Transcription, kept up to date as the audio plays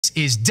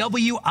Is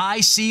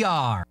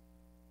WICR.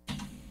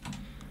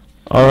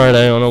 Alright,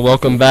 Iona,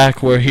 welcome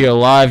back. We're here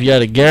live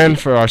yet again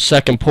for our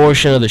second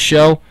portion of the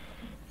show,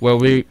 where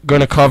we're going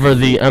to cover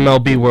the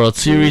MLB World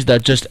Series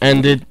that just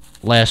ended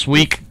last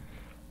week.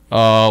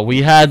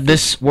 We had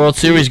this World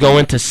Series go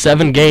into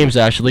 7 games,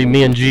 actually.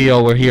 Me and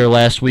Gio were here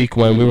last week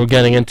when we were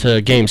getting into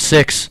Game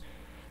 6,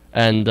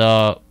 and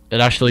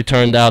it actually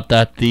turned out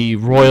that the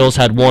Royals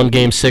had won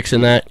Game 6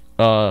 in that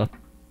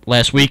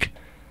last week,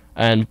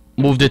 and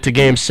moved it to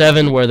Game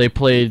 7, where they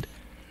played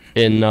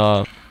in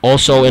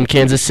also in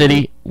Kansas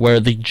City, where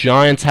the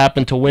Giants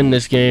happened to win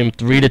this game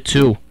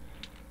 3-2.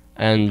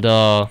 And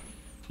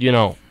you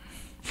know,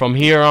 from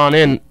here on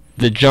in,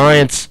 the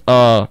Giants,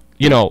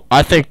 you know,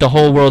 I think the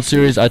whole World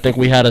Series, I think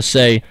we had to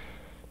say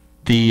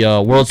the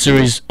World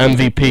Series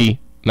MVP,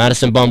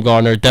 Madison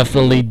Bumgarner,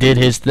 definitely did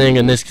his thing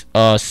in this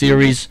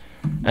series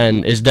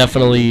and is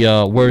definitely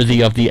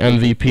worthy of the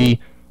MVP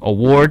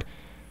award.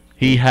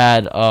 He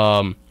had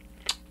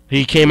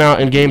he came out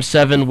in Game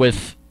 7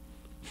 with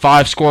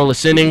 5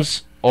 scoreless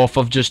innings off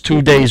of just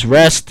 2 days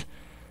rest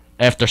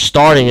after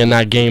starting in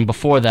that game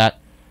before that.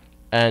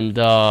 And,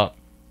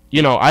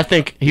 you know, I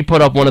think he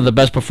put up one of the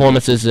best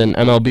performances in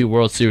MLB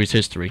World Series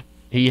history.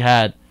 He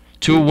had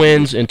 2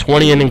 wins in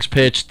 20 innings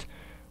pitched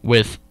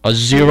with a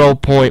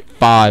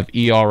 0.5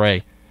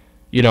 ERA.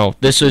 You know,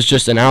 this is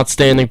just an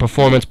outstanding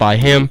performance by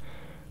him.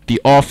 The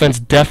offense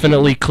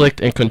definitely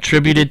clicked and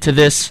contributed to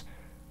this.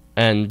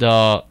 And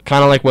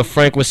kind of like what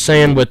Frank was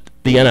saying with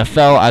the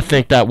NFL, I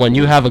think that when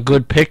you have a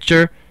good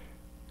pitcher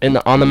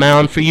on the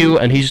mound for you,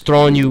 and he's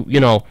throwing you, you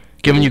know,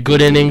 giving you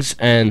good innings,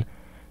 and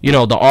you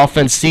know the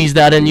offense sees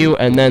that in you,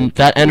 and then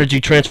that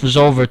energy transfers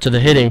over to the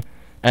hitting,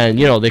 and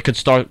you know they could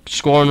start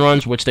scoring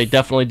runs, which they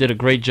definitely did a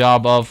great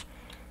job of.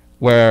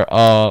 Where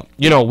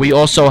you know, we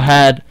also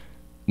had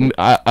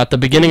at the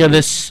beginning of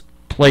this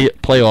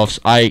playoffs,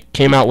 I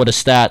came out with a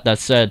stat that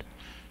said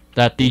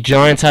that the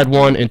Giants had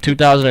won in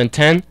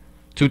 2010.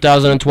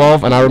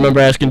 2012, and I remember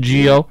asking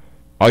Gio,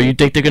 you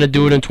think they're going to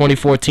do it in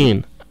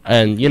 2014?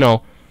 And, you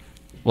know,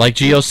 like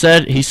Gio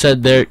said, he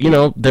said they're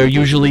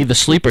usually the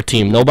sleeper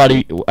team.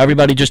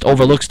 Everybody just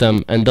overlooks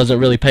them and doesn't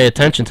really pay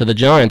attention to the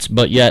Giants,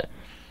 but yet,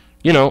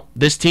 you know,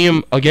 this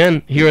team,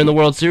 again, here in the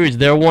World Series,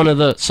 they're one of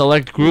the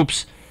select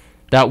groups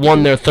that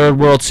won their 3rd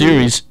World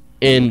Series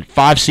in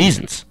 5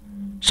 seasons.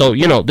 So,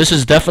 you know, this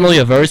is definitely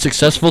a very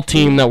successful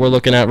team that we're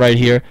looking at right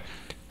here,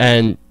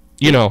 and,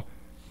 you know,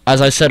 as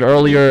I said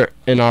earlier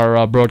in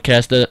our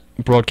broadcast,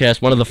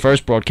 one of the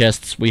first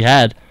broadcasts we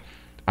had,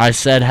 I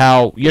said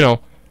how, you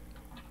know,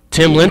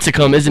 Tim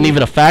Lincecum isn't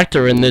even a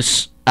factor in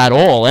this at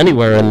all,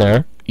 anywhere in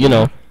there, you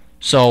know.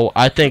 So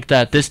I think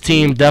that this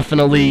team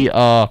definitely,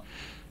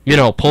 you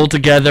know, pulled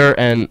together,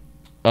 and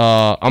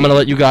I'm going to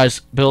let you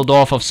guys build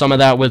off of some of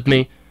that with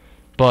me.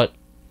 But,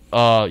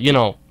 you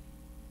know,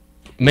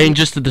 main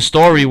gist of the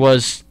story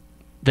was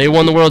they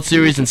won the World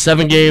Series in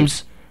 7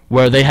 games,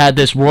 where they had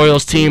this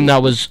Royals team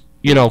that was,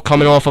 you know,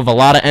 coming off of a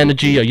lot of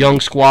energy, a young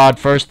squad,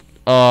 first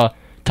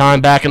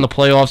time back in the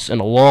playoffs in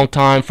a long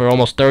time, for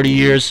almost 30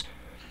 years.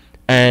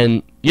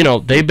 And, you know,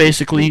 they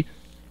basically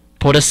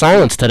put a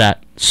silence to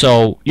that.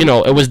 So, you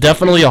know, it was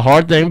definitely a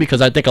hard thing,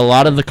 because I think a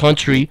lot of the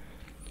country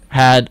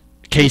had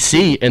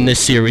KC in this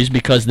series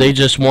because they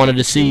just wanted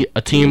to see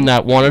a team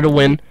that wanted to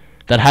win,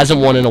 that hasn't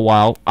won in a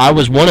while. I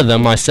was one of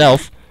them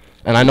myself,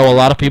 and I know a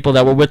lot of people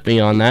that were with me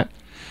on that.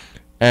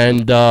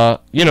 And,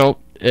 you know,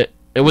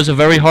 it was a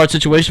very hard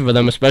situation for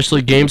them,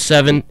 especially Game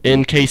 7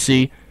 in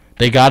KC.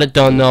 They got it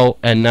done, though,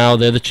 and now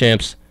they're the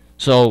champs.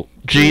 So,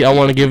 G, I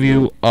want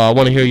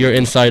to hear your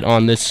insight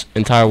on this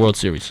entire World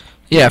Series.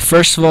 Yeah,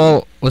 first of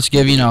all, let's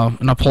give, you know,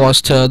 an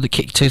applause to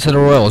the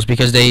Royals,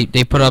 because they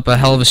put up a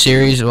hell of a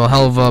series, or a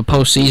hell of a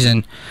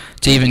postseason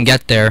to even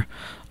get there.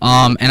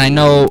 And I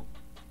know,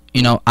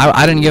 you know,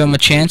 I didn't give them a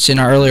chance in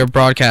our earlier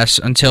broadcast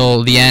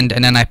until the end,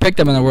 and then I picked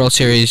them in the World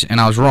Series,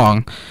 and I was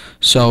wrong.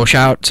 So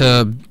shout out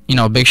to, you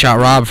know, Big Shot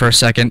Rob for a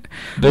second.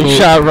 Big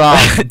Shot Rob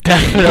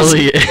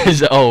definitely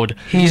is owed.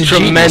 He's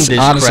tremendous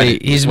genius, honestly.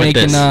 He's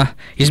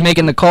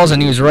making the calls,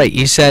 and he was right.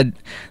 He said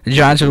the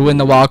Giants would win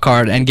the wild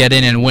card and get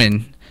in and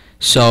win.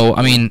 So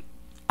I mean,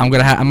 I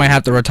might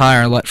have to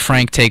retire and let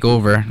Frank take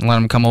over and let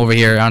him come over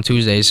here on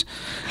Tuesdays.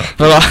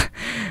 But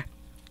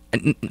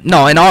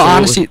no, in all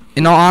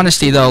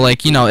honesty though,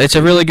 like, you know, it's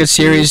a really good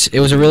series. It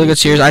was a really good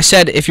series. I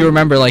said, if you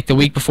remember, like the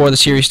week before the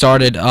series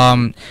started,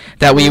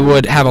 that we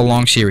would have a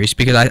long series,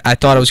 because I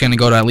thought it was going to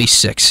go to at least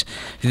 6.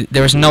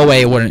 There was no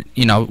way it wouldn't.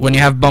 You know, when you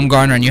have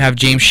Bumgarner and you have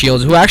James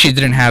Shields, who actually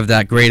didn't have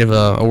that great of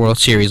a World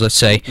Series, let's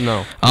say.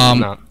 No.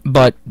 Not.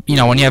 But you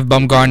know, when you have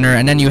Bumgarner,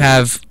 and then you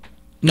have,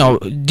 you know,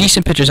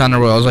 decent pitchers on the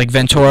Royals, like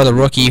Ventura, the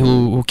rookie,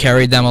 who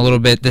carried them a little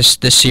bit this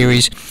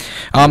series.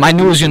 I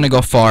knew it was going to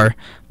go far,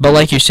 but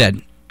like you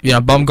said,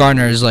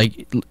 Bumgarner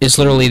is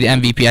literally the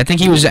MVP. I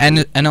think he was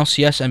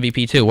NLCS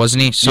MVP too,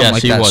 wasn't he? Something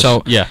like he that. was.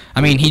 So yeah.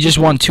 I mean, he just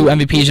won 2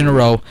 MVPs in a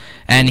row,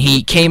 and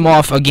he came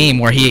off a game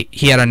where he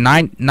had a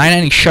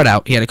 9-inning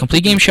shutout. He had a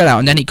complete game shutout,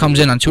 and then he comes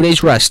in on 2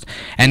 days rest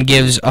and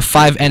gives a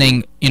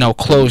 5-inning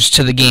close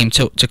to the game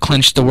to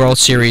clinch the World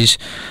Series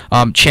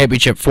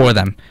championship for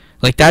them.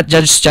 Like that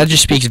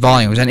just speaks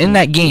volumes. And in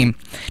that game,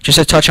 just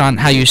to touch on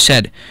how you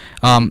said,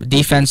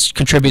 defense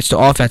contributes to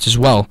offense as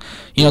well.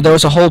 There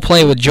was a whole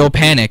play with Joe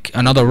Panic,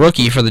 another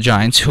rookie for the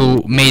Giants,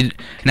 who made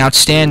an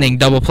outstanding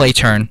double play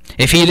turn.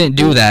 If he didn't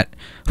do that,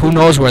 who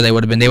knows where they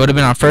would have been? They would have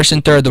been on first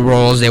and third the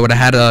rolls. They would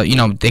have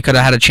had they could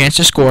have had a chance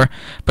to score,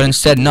 but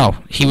instead, no.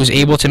 He was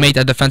able to make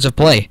that defensive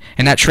play,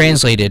 and that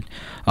translated.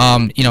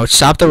 It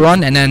stopped the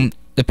run, and then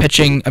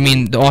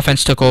the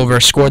offense took over,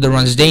 scored the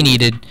runs they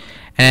needed,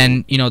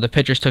 and the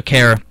pitchers took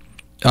care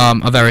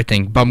of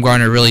everything.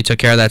 Bumgarner really took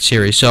care of that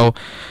series. So,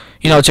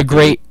 it's a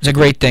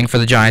great thing for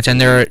the Giants, and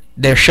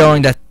they're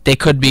showing that they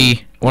could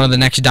be one of the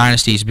next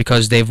dynasties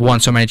because they've won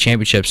so many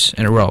championships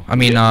in a row. I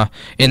mean,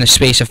 in the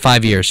space of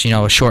 5 years,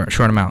 a short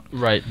amount.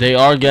 Right. They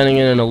are getting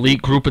in an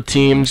elite group of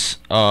teams.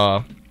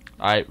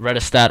 I read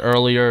a stat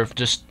earlier,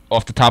 just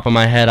off the top of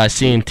my head. I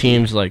seen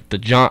teams like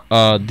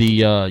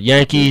the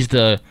Yankees,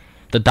 the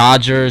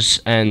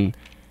Dodgers, and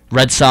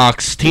Red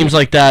Sox, teams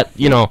like that.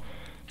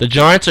 The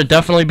Giants are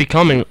definitely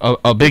becoming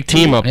a big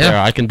team up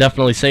there. I can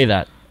definitely say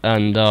that.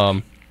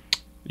 And,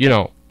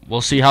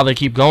 we'll see how they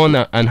keep going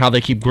and how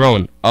they keep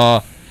growing.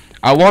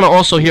 I want to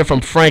also hear from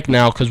Frank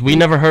now because we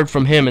never heard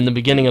from him in the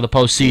beginning of the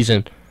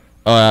postseason,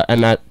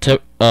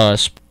 and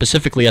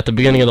specifically at the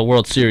beginning of the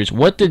World Series.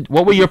 What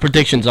were your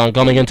predictions on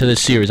coming into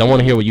this series? I want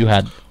to hear what you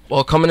had.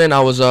 Well, coming in, I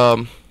was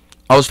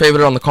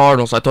favored on the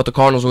Cardinals. I thought the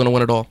Cardinals were going to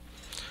win it all.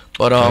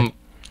 But,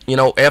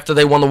 after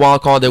they won the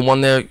wild card, they won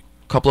their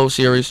couple of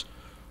series.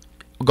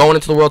 Going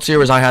into the World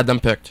Series, I had them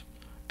picked.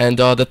 And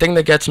the thing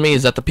that gets me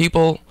is that the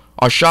people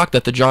are shocked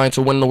that the Giants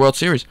are winning the World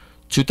Series.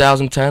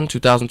 2010,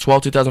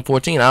 2012,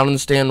 2014. I don't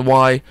understand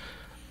why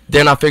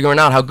they're not figuring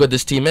out how good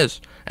this team is.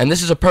 And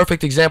this is a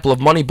perfect example of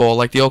Moneyball,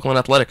 like the Oakland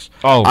Athletics.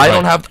 I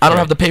don't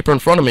have the paper in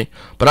front of me,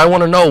 but I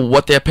want to know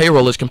what their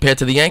payroll is compared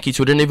to the Yankees,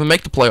 who didn't even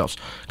make the playoffs,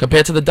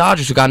 compared to the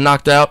Dodgers, who got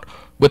knocked out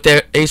with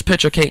their ace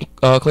pitcher,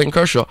 Clayton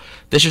Kershaw.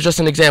 This is just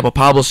an example.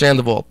 Pablo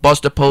Sandoval,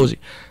 Buster Posey.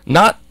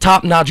 Not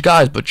top-notch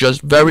guys, but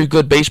just very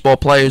good baseball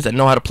players that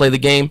know how to play the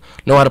game,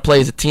 know how to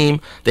play as a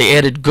team. They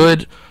added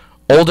good,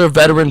 older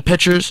veteran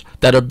pitchers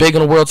that are big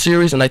in a World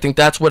Series, and I think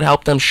that's what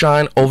helped them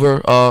shine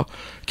over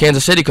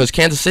Kansas City, because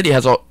Kansas City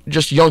has a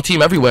just young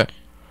team everywhere.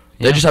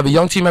 They just have a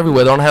young team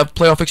everywhere. They don't have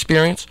playoff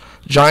experience.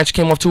 The Giants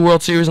came off 2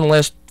 World Series in the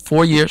last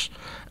 4 years,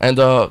 and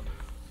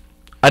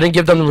I didn't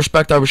give them the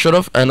respect I should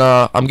have, and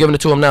I'm giving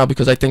it to them now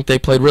because I think they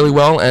played really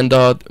well and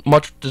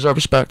much deserved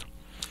respect.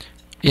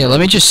 Yeah,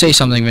 let me just say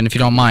something, Vin, if you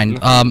don't mind.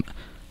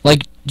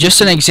 Just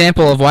an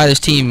example of why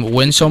this team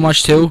wins so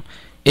much too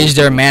is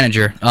their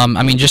manager.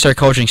 Just their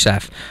coaching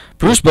staff.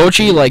 Bruce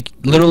Bochy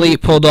literally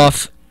pulled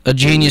off a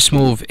genius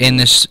move in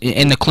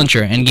the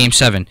clincher in Game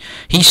 7.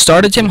 He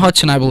started Tim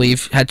Hudson, I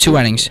believe, had 2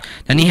 innings.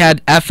 Then he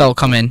had FL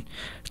come in,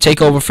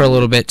 take over for a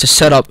little bit to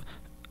set up,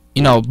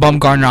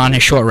 Bumgarner on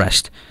his short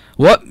rest.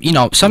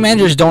 Some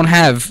managers don't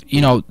have,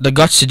 the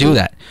guts to do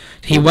that.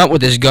 He went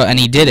with his gut and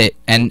he did it,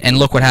 and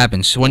look what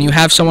happens. When you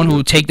have someone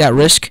who take that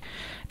risk,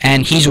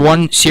 and he's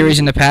won series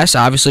in the past,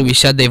 obviously we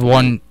said they've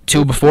won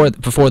 2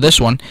 before this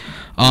one.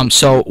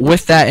 So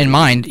with that in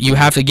mind, you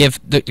have to give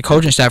the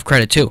coaching staff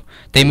credit too.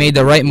 They made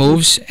the right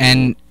moves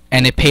and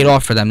it paid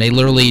off for them. They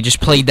literally just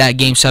played that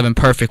Game 7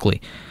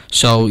 perfectly.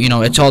 So,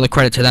 it's all the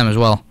credit to them as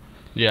well.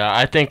 Yeah,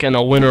 I think in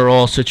a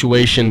winner-all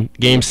situation,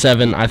 Game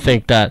 7, I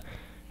think that,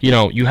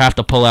 you have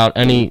to pull out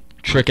any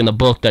trick in the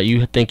book that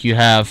you think you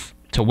have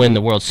to win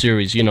the World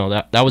Series.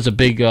 That was a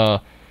big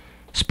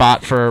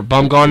spot for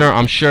Bumgarner.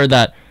 I'm sure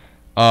that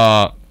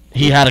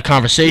he had a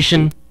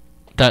conversation,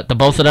 that the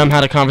both of them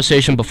had a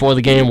conversation before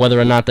the game whether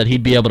or not that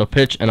he'd be able to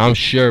pitch, and I'm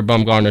sure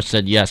Bumgarner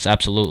said yes,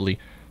 absolutely.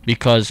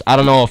 Because I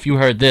don't know if you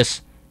heard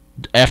this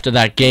after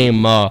that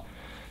game,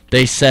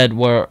 they said,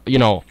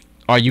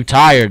 are you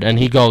tired? And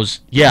he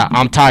goes, yeah,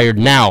 I'm tired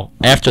now,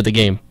 after the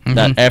game,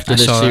 after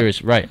this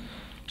series, right.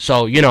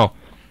 So,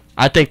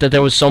 I think that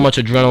there was so much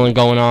adrenaline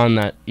going on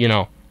that,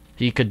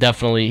 he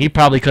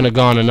probably could have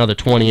gone another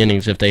 20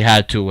 innings if they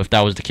had to, if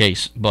that was the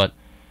case. But,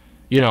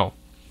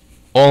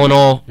 all in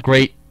all,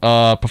 great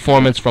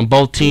performance from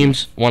both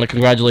teams. Want to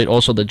congratulate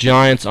also the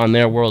Giants on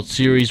their World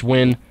Series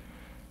win.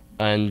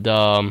 And,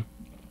 also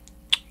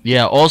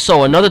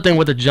another thing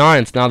with the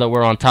Giants, now that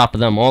we're on top of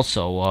them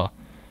also,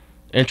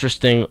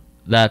 interesting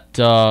that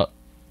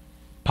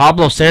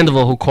Pablo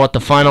Sandoval, who caught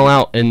the final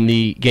out in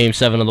the Game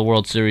 7 of the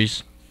World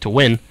Series to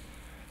win,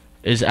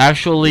 is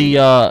actually,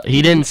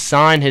 he didn't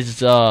sign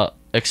his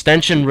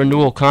extension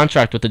renewal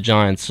contract with the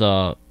Giants.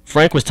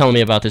 Frank was telling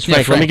me about this.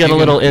 Frank, let me get a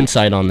little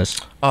insight on this.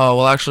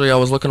 Well, actually, I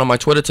was looking on my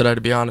Twitter today,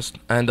 to be honest,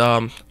 and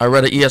I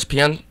read an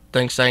ESPN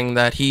thing saying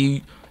that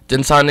he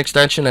didn't sign an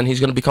extension and he's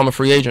going to become a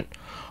free agent.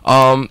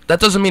 That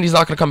doesn't mean he's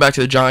not going to come back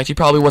to the Giants. He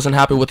probably wasn't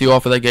happy with the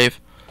offer they gave.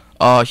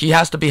 He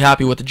has to be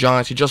happy with the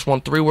Giants. He just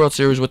won 3 World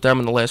Series with them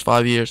in the last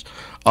 5 years.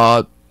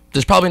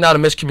 There's probably not a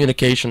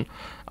miscommunication.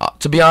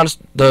 To be honest,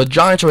 the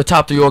Giants are a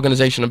top 3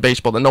 organization in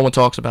baseball that no one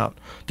talks about.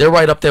 They're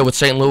right up there with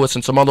St. Louis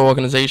and some other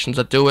organizations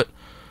that do it,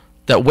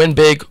 that win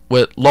big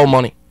with low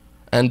money.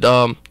 And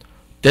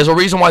there's a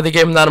reason why they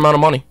gave him that amount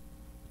of money.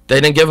 They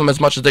didn't give him as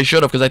much as they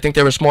should have because I think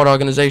they're a smart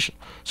organization.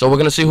 So we're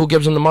going to see who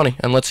gives him the money,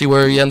 and let's see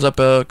where he ends up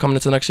coming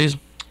into the next season.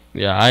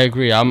 Yeah, I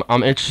agree.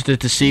 I'm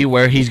interested to see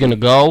where he's going to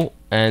go.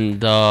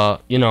 And,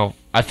 you know,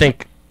 I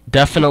think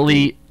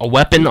definitely a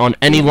weapon on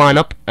any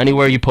lineup,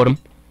 anywhere you put him.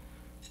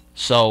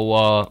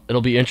 So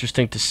it'll be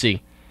interesting to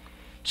see.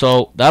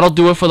 So that'll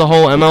do it for the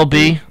whole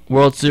MLB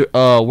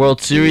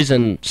World Series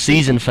and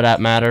season, for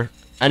that matter.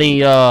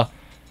 Any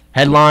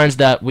headlines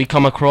that we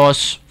come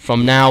across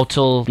from now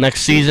till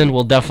next season,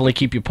 we'll definitely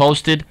keep you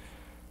posted.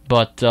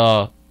 But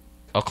a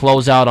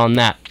closeout on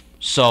that.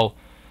 So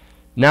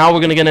now we're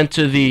going to get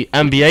into the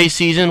NBA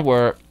season.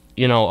 We're,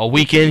 you know, a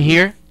week in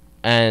here.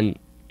 And,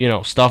 you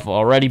know, stuff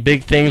already,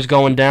 big things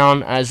going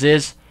down as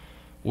is.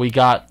 We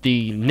got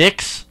the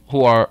Knicks,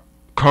 who are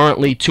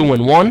currently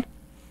 2-1.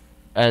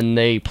 And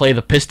they play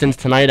the Pistons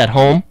tonight at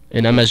home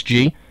in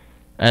MSG.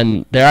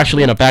 And they're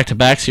actually in a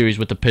back-to-back series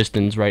with the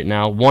Pistons right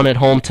now. 1 at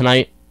home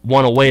tonight,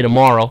 1 away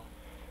tomorrow.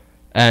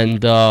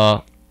 And,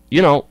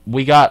 you know,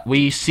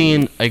 we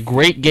seen a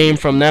great game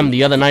from them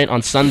the other night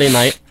on Sunday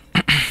night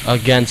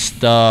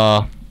against,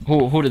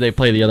 who did they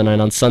play the other night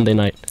on Sunday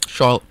night?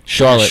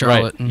 Charlotte,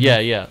 right. Mm-hmm.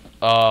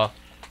 Yeah.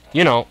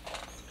 You know,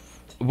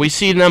 we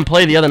seen them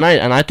play the other night,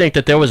 and I think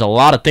that there was a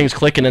lot of things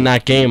clicking in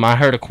that game. I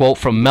heard a quote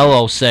from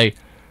Melo say,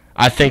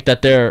 I think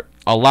that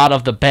a lot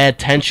of the bad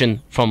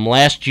tension from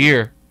last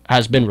year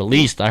has been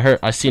released.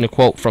 I seen a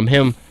quote from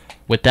him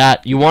with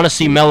that. You want to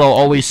see Melo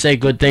always say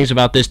good things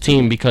about this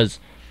team because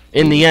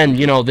in the end,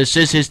 you know, this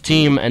is his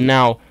team, and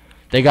now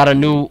they got a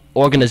new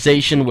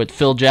organization with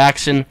Phil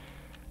Jackson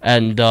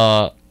and,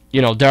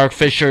 you know, Derek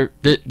Fisher.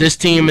 This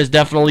team is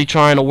definitely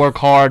trying to work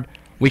hard.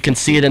 We can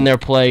see it in their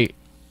play.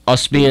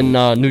 Us being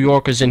New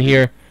Yorkers in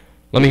here,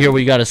 let me hear what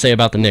you got to say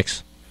about the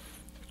Knicks.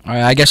 All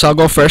right, I guess I'll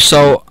go first.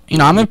 So, you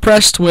know, I'm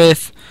impressed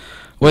with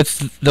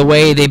the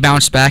way they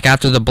bounced back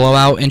after the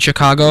blowout in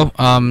Chicago.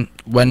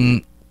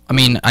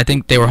 I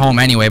think they were home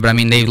anyway, but I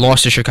mean, they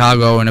lost to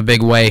Chicago in a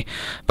big way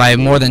by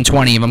more than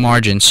 20 of a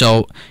margin.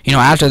 So, you know,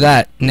 after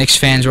that, Knicks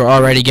fans were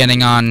already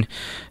getting on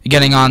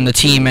the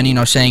team and, you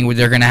know, saying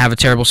they're going to have a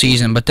terrible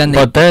season. But then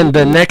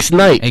the next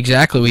night,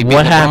 exactly, we beat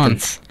what LeBron.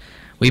 happens?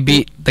 We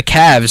beat the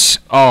Cavs.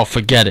 Oh,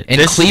 forget it.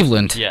 In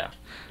Cleveland. Yeah.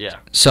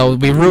 So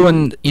we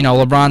ruined, you know,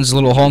 LeBron's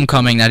little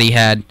homecoming that he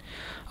had.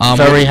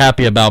 Very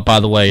happy about, by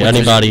the way.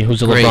 Anybody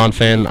who's a great. LeBron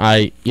fan,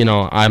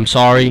 I'm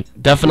sorry.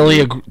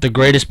 Definitely the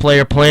greatest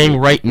player playing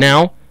right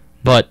now,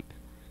 but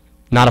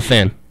not a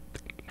fan.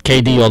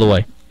 KD all the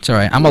way. It's all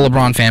right. I'm a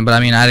LeBron fan, but I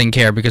mean, I didn't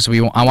care because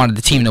I wanted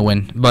the team to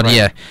win. But right.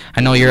 Yeah,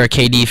 I know you're a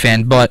KD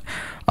fan, but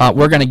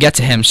we're gonna get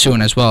to him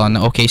soon as well on the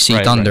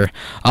OKC Thunder.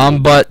 Right.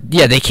 But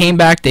yeah, they came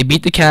back. They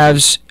beat the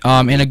Cavs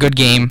in a good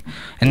game,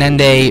 and then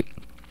they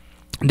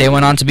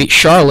went on to beat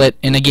Charlotte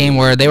in a game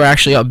where they were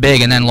actually up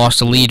big and then lost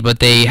the lead, but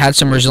they had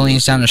some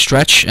resilience down the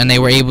stretch, and they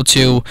were able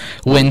to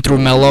win through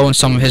Melo and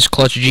some of his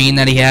clutch gene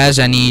that he has,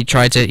 and he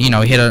tried to, you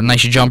know, hit a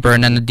nice jumper,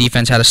 and then the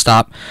defense had to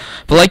stop.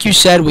 But like you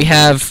said, we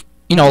have,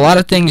 you know, a lot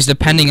of things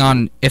depending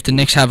on if the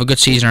Knicks have a good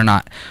season or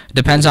not. It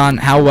depends on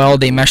how well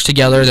they mesh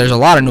together. There's a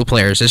lot of new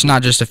players. It's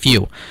not just a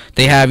few.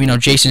 They have, you know,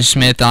 Jason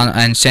Smith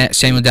and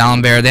Samuel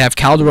Dallenberg. They have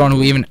Calderon,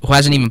 who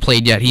hasn't even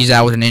played yet. He's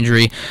out with an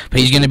injury, but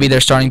he's going to be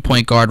their starting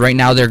point guard. Right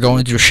now they're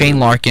going through Shane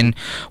Larkin.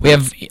 We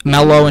have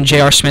Melo and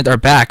J.R. Smith are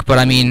back, but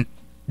I mean,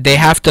 they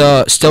have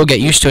to still get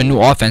used to a new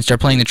offense. They're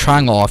playing the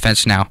triangle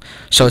offense now,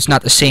 so it's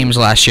not the same as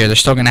last year. They're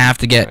still going to have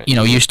to get, you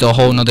know, used to a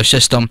whole nother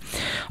system.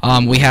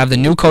 We have the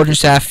new coaching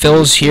staff.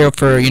 Phil's here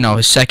for, you know,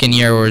 his second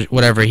year or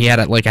whatever. He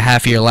had like a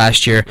half year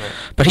last year,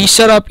 but he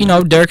set up, you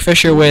know, Derek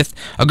Fisher with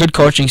a good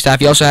coaching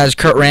staff. He also has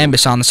Kurt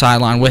Rambis on the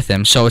sideline with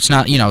him, so it's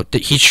not, you know,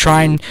 he's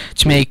trying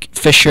to make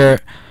Fisher,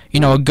 you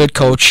know, a good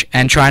coach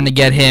and trying to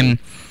get him,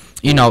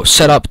 you know,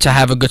 set up to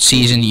have a good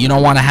season. You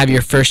don't want to have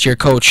your first year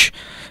coach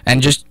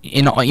and just,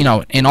 you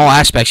know, in all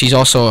aspects, he's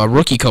also a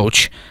rookie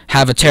coach,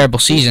 have a terrible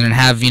season and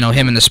have, you know,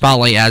 him in the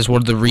spotlight as one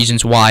of the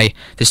reasons why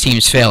this team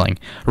is failing.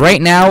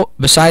 Right now,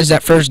 besides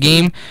that first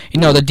game,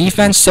 you know, the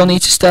defense still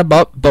needs to step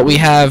up, but we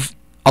have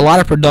a lot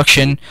of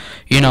production.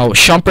 You know,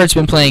 Shumpert's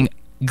been playing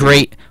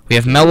great. We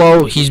have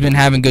Melo, he's been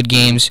having good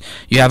games.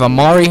 You have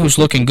Amari, who's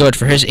looking good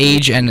for his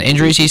age and the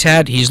injuries he's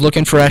had. He's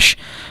looking fresh.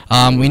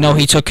 We know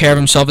he took care of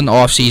himself in the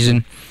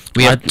offseason.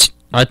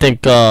 I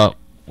think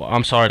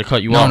I'm sorry to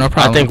cut you off. No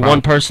problem. I think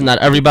one person that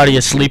everybody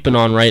is sleeping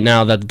on right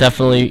now, that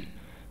definitely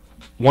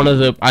one of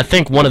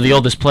the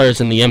oldest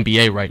players in the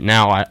NBA right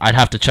now. I'd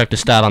have to check the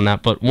stat on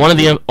that, but one of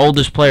the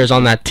oldest players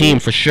on that team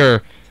for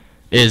sure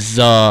is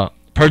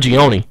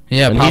Pergioni.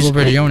 Yeah, Pablo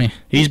Pergioni.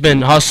 He's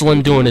been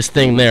hustling, doing his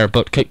thing there,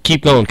 but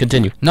keep going,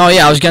 continue. No,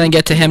 yeah, I was going to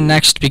get to him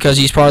next because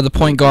he's part of the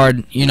point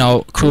guard, you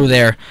know, crew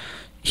there.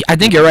 I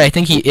think you're right. I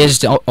think he is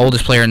the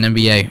oldest player in the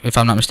NBA, if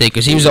I'm not mistaken,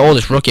 because he was the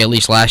oldest rookie at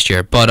least last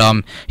year. But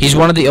he's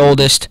one of the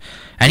oldest,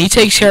 and he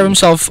takes care of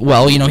himself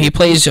well. You know, he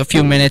plays a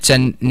few minutes,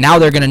 and now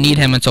they're going to need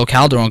him until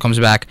Calderon comes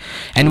back.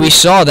 And we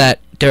saw that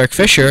Derek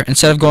Fisher,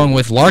 instead of going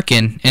with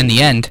Larkin in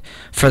the end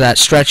for that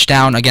stretch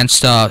down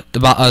against the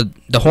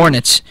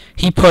Hornets,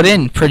 he put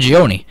in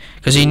Prigioni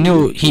because he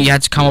knew he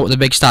had to come up with a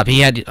big stop.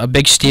 He had a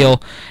big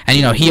steal, and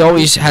you know he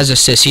always has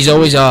assists. He's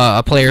always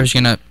a player who's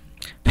gonna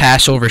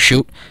pass over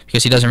shoot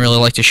because he doesn't really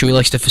like to shoot. He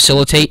likes to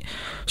facilitate.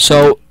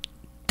 So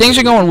things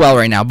are going well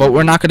right now, but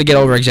we're not going to get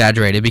over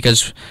exaggerated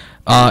because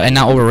and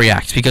not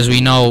overreact because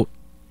we know.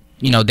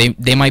 You know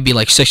they might be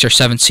like 6th or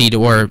 7th seed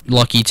or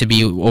lucky to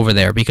be over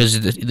there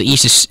because the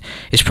East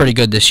is pretty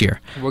good this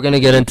year. We're gonna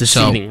get into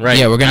seeding, right?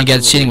 Yeah, we're gonna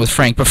get seeding with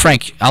Frank. But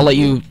Frank, I'll let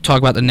you talk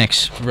about the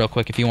Knicks real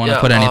quick if you want to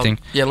put anything.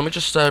 Yeah, let me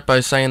just start by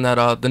saying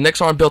that the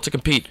Knicks aren't built to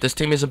compete. This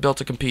team isn't built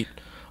to compete.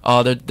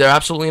 They're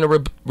absolutely in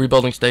a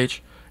rebuilding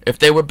stage. If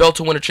they were built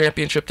to win a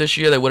championship this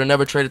year, they would have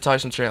never traded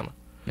Tyson Chandler.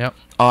 Yep.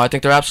 I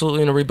think they're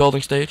absolutely in a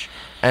rebuilding stage,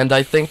 and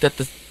I think that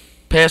the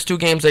past 2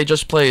 games they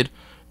just played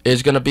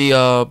is gonna be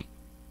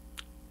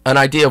an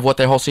idea of what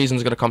their whole season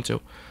is going to come to.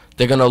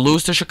 They're going to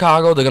lose to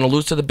Chicago, they're going to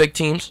lose to the big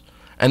teams,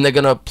 and they're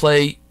going to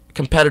play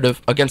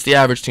competitive against the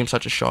average team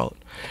such as Charlotte.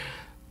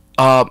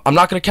 I'm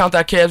not going to count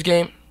that Cavs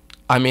game.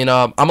 I mean,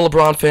 I'm a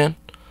LeBron fan,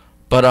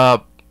 but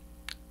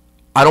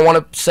I don't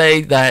want to say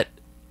that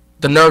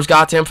the nerves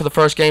got to him for the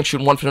first game,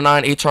 shooting 1 for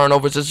 9, 8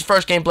 turnovers. It's his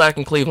first game back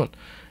in Cleveland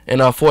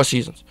in 4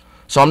 seasons.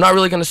 So I'm not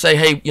really going to say,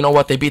 hey, you know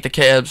what, they beat the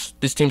Cavs,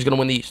 this team's going to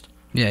win the East.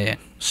 Yeah.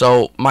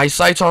 So my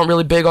sights aren't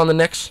really big on the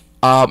Knicks.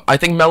 I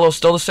think Melo's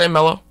still the same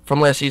Melo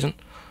from last season,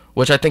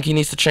 which I think he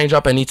needs to change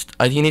up and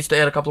he needs to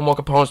add a couple more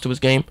components to his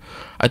game.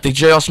 I think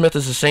J.R. Smith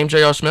is the same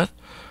J.R. Smith.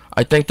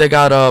 I think they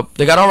got all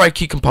right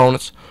key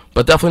components,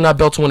 but definitely not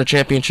built to win a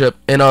championship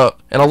in a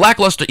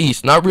lackluster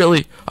East. Not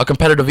really a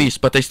competitive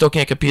East, but they still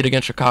can't compete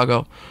against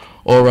Chicago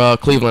or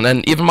Cleveland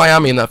and even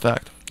Miami in that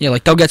fact. Yeah,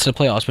 like they'll get to the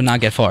playoffs, but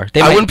not get far.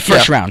 They might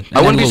first round.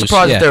 I wouldn't be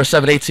surprised if they're a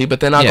 7-8 seed, but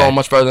they're not going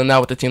much further than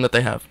that with the team that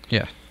they have.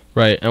 Yeah.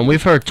 Right, and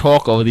we've heard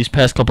talk over these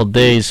past couple of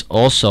days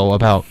also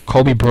about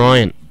Kobe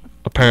Bryant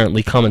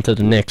apparently coming to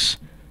the Knicks.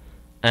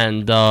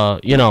 And,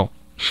 you know,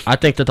 I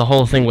think that the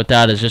whole thing with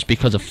that is just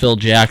because of Phil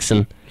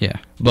Jackson. Yeah.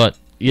 But,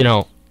 you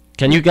know,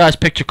 can you guys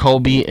picture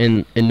Kobe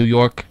in New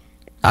York?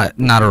 Not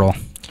at all.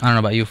 I don't know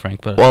about you,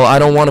 Frank, but... Well, I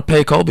don't want to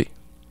pay Kobe.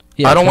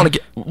 Yeah, I don't want to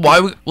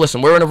get...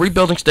 Listen, we're in a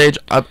rebuilding stage.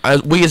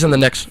 We as in the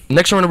Knicks.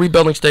 Knicks are in a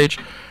rebuilding stage.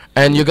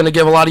 And you're going to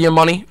give a lot of your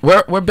money.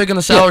 We're big in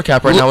the salary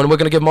cap right now, and we're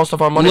going to give most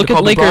of our money to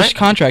Kobe Bryant. Look at Lakers'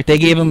 contract. They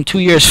gave him 2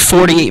 years,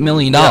 $48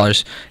 million. Yeah.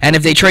 And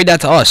if they trade that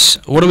to us,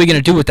 what are we going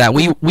to do with that?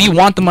 We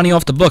want the money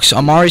off the books.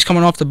 Amari's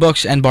coming off the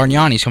books, and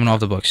Bargnani's coming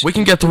off the books. We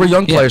can get 3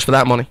 young players for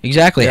that money.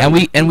 Exactly. Yeah.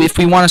 And if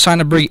we want to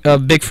sign a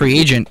big free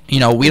agent, you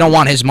know, we don't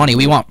want his money.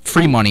 We want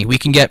free money. We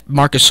can get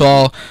Marc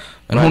Gasol,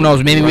 and who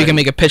knows, maybe we can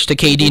make a pitch to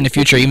KD in the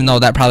future, even though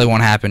that probably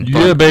won't happen.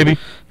 Yeah, but, baby.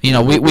 You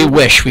know, we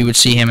wish we would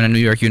see him in a New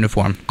York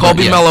uniform.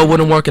 Kobe Melo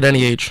wouldn't work at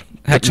any age.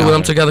 The 2 of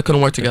them together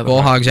couldn't work together.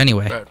 Ball hogs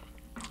anyway. Right.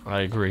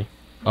 I agree.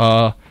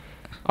 All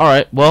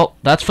right. Well,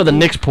 that's for the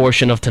Knicks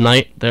portion of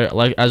tonight. They're,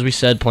 like as we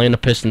said, playing the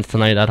Pistons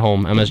tonight at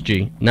home,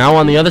 MSG. Now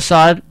on the other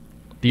side,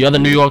 the other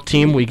New York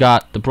team, we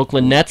got the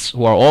Brooklyn Nets,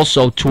 who are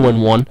also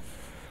 2-1,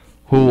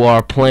 who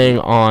are playing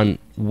on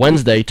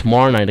Wednesday,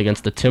 tomorrow night,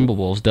 against the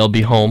Timberwolves. They'll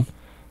be home.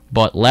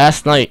 But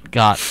last night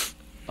got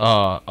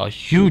a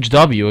huge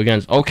W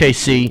against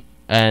OKC,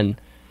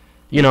 and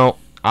you know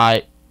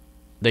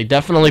they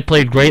definitely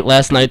played great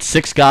last night.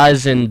 6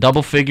 guys in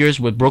double figures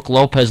with Brook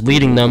Lopez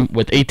leading them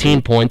with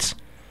 18 points.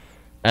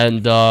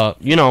 And,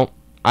 you know,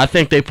 I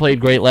think they played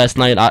great last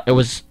night. It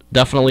was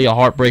definitely a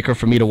heartbreaker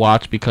for me to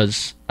watch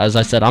because, as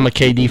I said, I'm a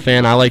KD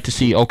fan. I like to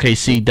see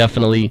OKC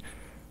definitely,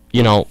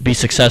 you know, be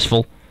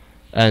successful.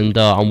 And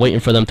I'm waiting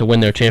for them to win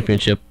their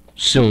championship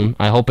soon.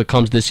 I hope it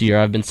comes this year.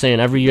 I've been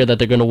saying every year that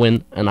they're going to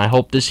win, and I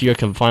hope this year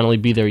can finally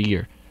be their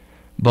year.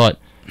 But,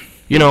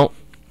 you know,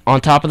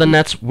 on top of the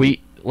Nets,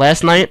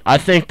 last night, I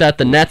think that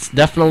the Nets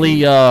definitely,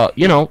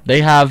 you know,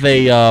 they have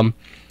a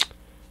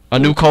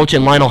new coach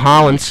in Lionel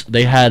Hollins.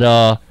 They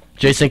had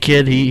Jason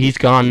Kidd. He's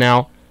gone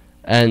now.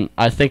 And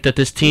I think that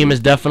this team is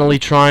definitely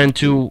trying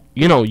to,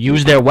 you know,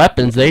 use their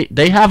weapons.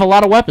 They have a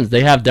lot of weapons.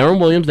 They have Deron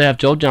Williams. They have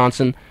Joe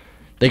Johnson.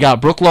 They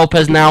got Brook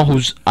Lopez now,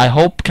 who's I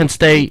hope can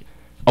stay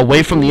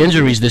away from the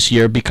injuries this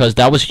year because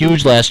that was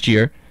huge last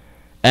year.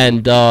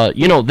 And,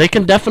 you know, they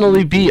can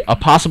definitely be a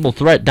possible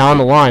threat down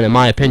the line, in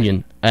my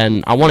opinion.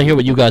 And I want to hear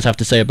what you guys have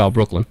to say about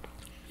Brooklyn.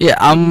 Yeah,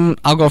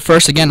 I'll go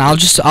first again. I'll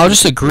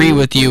just agree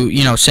with you.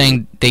 You know,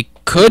 saying they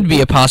could be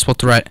a possible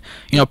threat.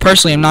 You know,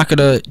 personally, I'm not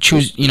gonna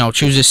choose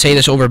to say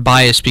this over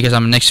bias because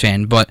I'm a Knicks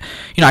fan. But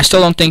you know, I still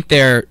don't think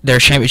they're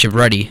championship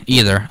ready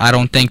either. I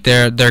don't think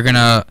they're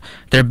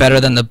better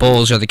than the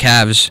Bulls or the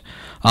Cavs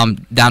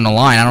down the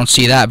line. I don't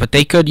see that, but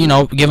they could, you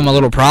know, give them a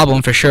little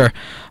problem for sure.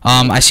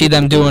 I see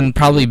them doing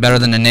probably better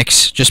than the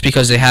Knicks just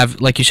because they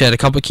have, like you said, a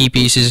couple key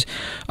pieces.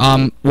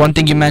 One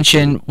thing you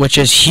mentioned, which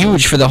is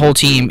huge for the whole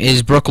team,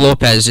 is Brook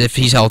Lopez if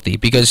he's healthy.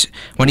 Because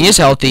when he is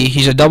healthy,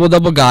 he's a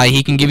double-double guy.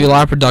 He can give you a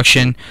lot of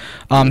production.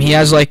 He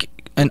has like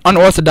an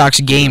unorthodox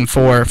game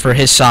for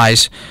his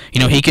size.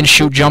 He can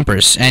shoot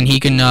jumpers and he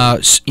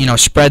can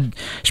spread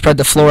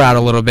the floor out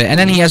a little bit. And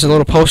then he has a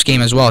little post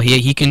game as well.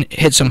 He can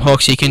hit some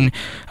hooks. He can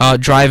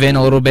drive in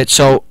a little bit.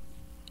 So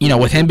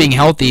with him being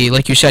healthy,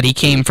 like you said, he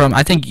came from,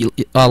 I think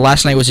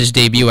last night was his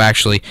debut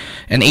actually,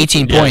 and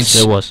 18 points.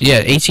 Yes, it was.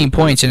 Yeah, 18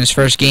 points in his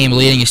first game,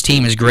 leading his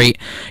team is great.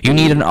 You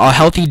need a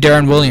healthy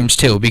Darren Williams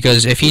too,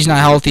 because if he's not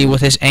healthy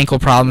with his ankle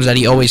problems that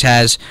he always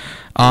has,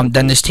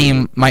 then this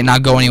team might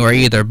not go anywhere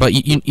either. But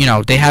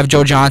they have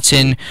Joe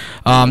Johnson,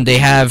 they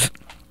have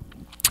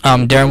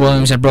Darren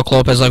Williams and Brook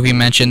Lopez, like we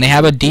mentioned. They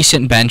have a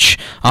decent bench.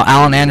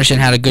 Allen Anderson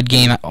had a good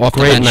game off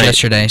the bench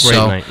yesterday,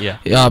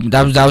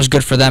 that was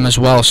good for them as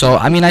well. So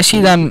I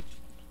see them,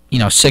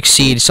 6th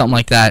seed, something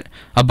like that,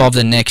 above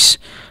the Knicks,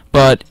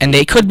 and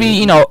they could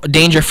be,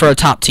 danger for a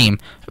top team,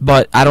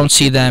 but I don't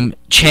see them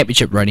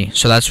championship ready.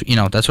 So that's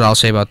what I'll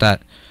say about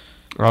that.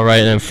 All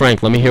right, and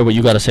Frank, let me hear what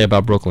you got to say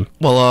about Brooklyn.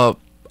 Well,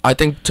 I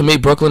think to me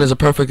Brooklyn is a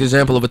perfect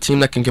example of a team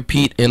that can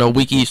compete in a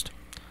weak East.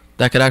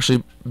 That could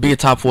actually be a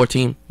top 4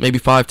 team, maybe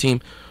 5 team.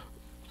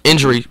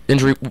 With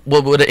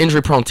an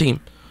injury-prone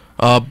team.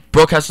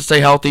 Brook has to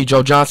stay healthy.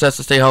 Joe Johnson has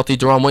to stay healthy.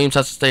 Deron Williams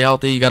has to stay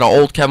healthy. You got an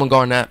old Kevin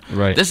Garnett.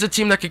 Right. This is a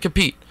team that can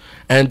compete.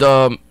 And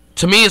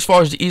to me, as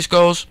far as the East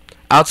goes,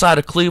 outside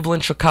of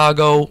Cleveland,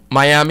 Chicago,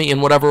 Miami,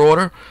 in whatever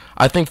order,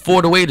 I think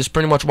 4 to 8 is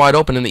pretty much wide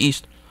open in the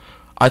East.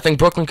 I think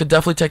Brooklyn could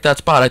definitely take that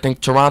spot. I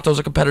think Toronto's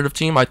a competitive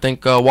team. I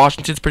think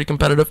Washington's pretty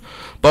competitive.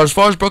 But as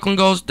far as Brooklyn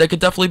goes, they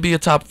could definitely be a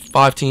top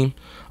 5 team.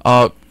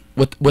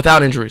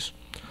 Without injuries.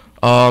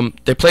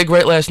 They played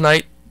great last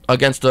night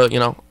against a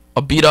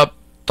beat-up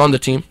Thunder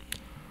team.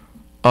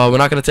 We're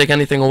not going to take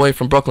anything away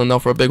from Brooklyn, though,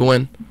 for a big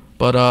win.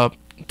 But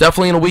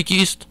definitely in a weak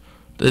East,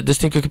 this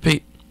team could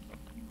compete.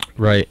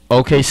 Right.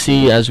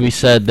 OKC, as we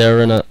said,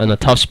 they're in a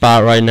tough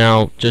spot right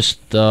now.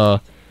 Just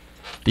the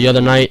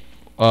other night,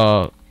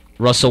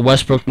 Russell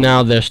Westbrook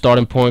now, their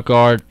starting point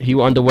guard, he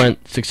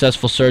underwent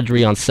successful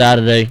surgery on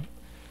Saturday.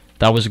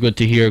 That was good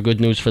to hear,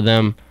 good news for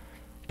them.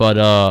 But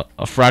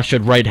a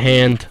fractured right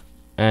hand,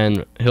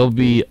 and he'll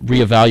be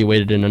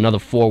reevaluated in another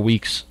 4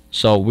 weeks.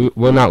 So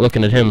we're not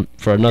looking at him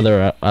for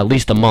another at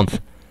least a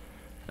month.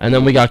 And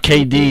then we got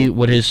KD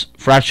with his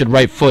fractured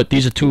right foot.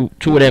 These are two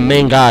of their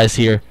main guys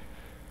here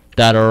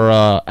that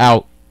are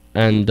out.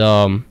 And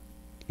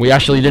we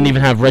actually didn't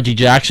even have Reggie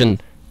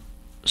Jackson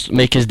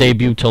make his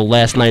debut till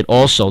last night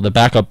also, the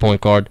backup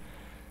point guard.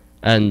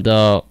 And,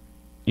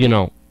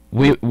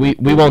 we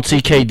won't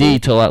see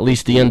KD till at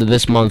least the end of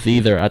this month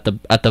either, at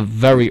the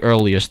very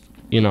earliest.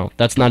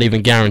 That's not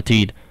even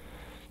guaranteed.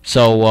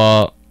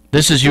 So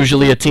this is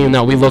usually a team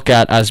that we look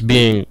at as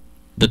being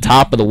the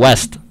top of the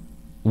West.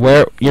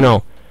 Where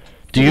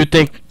do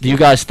you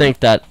guys think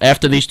that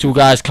after these 2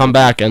 guys come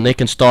back and they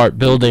can start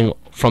building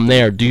from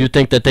there, do you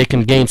think that they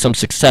can gain some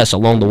success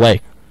along the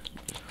way?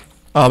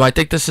 I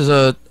think this is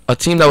a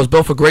team that was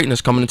built for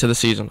greatness coming into the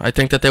season. I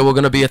think that they were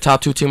going to be a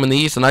top 2 team in the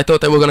East, and I thought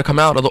they were going to come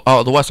out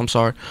of the West. I'm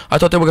sorry. I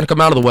thought they were going to come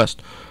out of the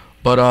West.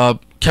 But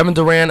Kevin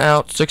Durant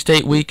out 6 to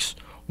 8 weeks.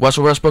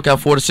 Russell Westbrook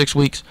out 4 to 6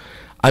 weeks.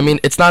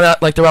 It's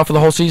not like they're out for the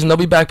whole season. They'll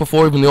be back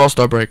before even the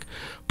All-Star break.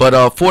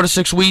 But 4 to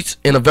 6 weeks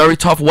in a very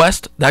tough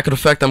West, that could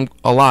affect them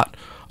a lot.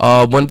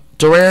 When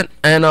Durant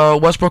and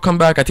Westbrook come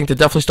back, I think they're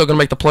definitely still going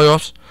to make the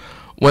playoffs.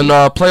 When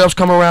playoffs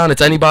come around,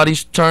 it's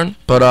anybody's turn.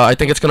 But I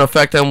think it's going to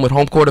affect them with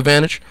home court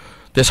advantage.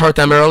 This hurt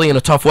them early in a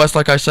tough West,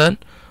 like I said.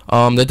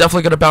 They're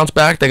definitely going to bounce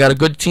back. They got a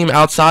good team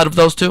outside of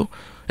those 2.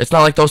 It's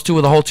not like those 2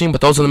 are the whole team, but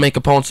those are the main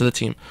components of the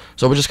team.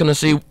 So we're just going to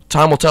see.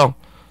 Time will tell.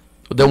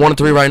 They're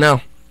 1-3 right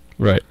now.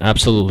 Right,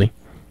 absolutely.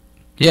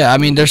 Yeah,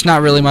 there's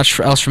not really much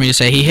else for me to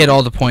say. He hit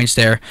all the points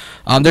there.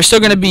 They're still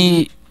going to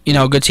be,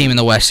 a good team in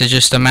the West. It's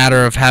just a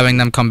matter of having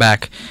them come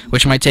back,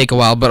 which might take a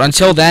while. But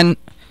until then,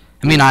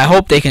 I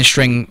hope they can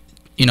string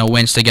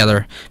wins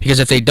together, because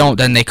if they don't,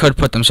 then they could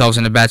put themselves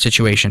in a bad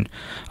situation.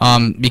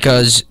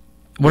 Because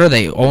what are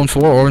they?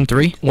 0-4,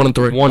 0-3? 1-3.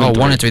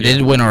 1-3. They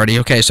did win already.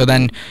 Okay, so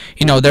then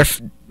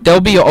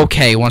they'll be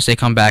okay once they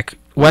come back.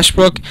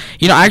 Westbrook,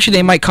 actually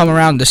they might come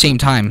around the same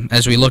time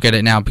as we look at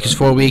it now, because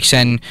 4 weeks,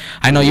 and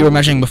I know you were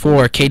mentioning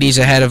before, KD's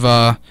ahead of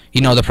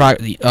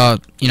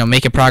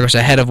making progress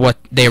ahead of what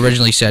they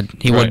originally said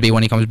he would be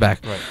when he comes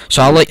back. Right.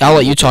 So I'll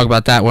let you talk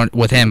about that one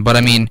with him.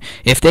 But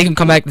if they can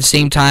come back at the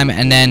same time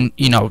and then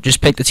just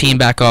pick the team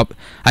back up,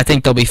 I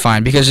think they'll be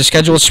fine, because the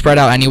schedule is spread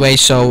out anyway.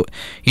 So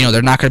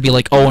they're not going to be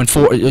like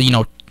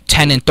 0-4,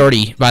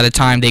 10-30 by the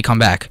time they come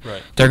back.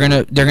 Right. They're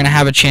gonna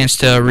have a chance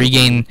to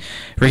regain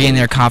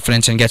their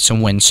confidence and get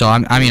some wins. So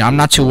I'm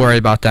not too worried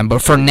about them.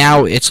 But for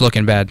now, it's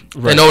looking bad.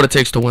 Right. They know what it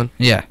takes to win.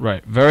 Yeah.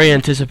 Right. Very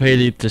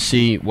anticipated to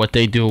see what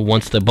they do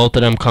once both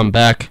of them come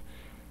back,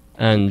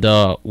 and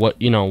what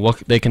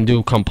they can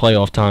do come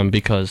playoff time,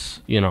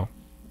 because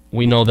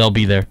we know they'll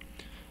be there.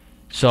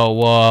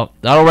 So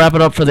that'll wrap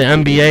it up for the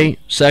NBA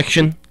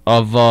section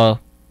of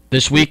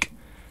this week.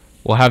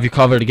 We'll have you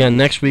covered again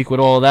next week with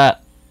all of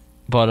that.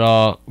 But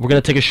we're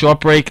going to take a short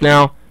break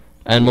now.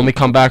 And when we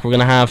come back, we're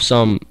going to have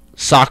some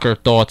soccer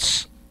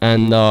thoughts.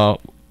 And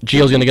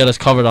Gio's going to get us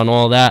covered on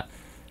all that.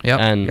 Yep,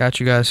 and got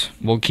you guys.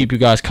 We'll keep you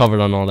guys covered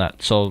on all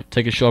that. So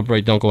take a short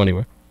break. Don't go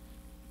anywhere.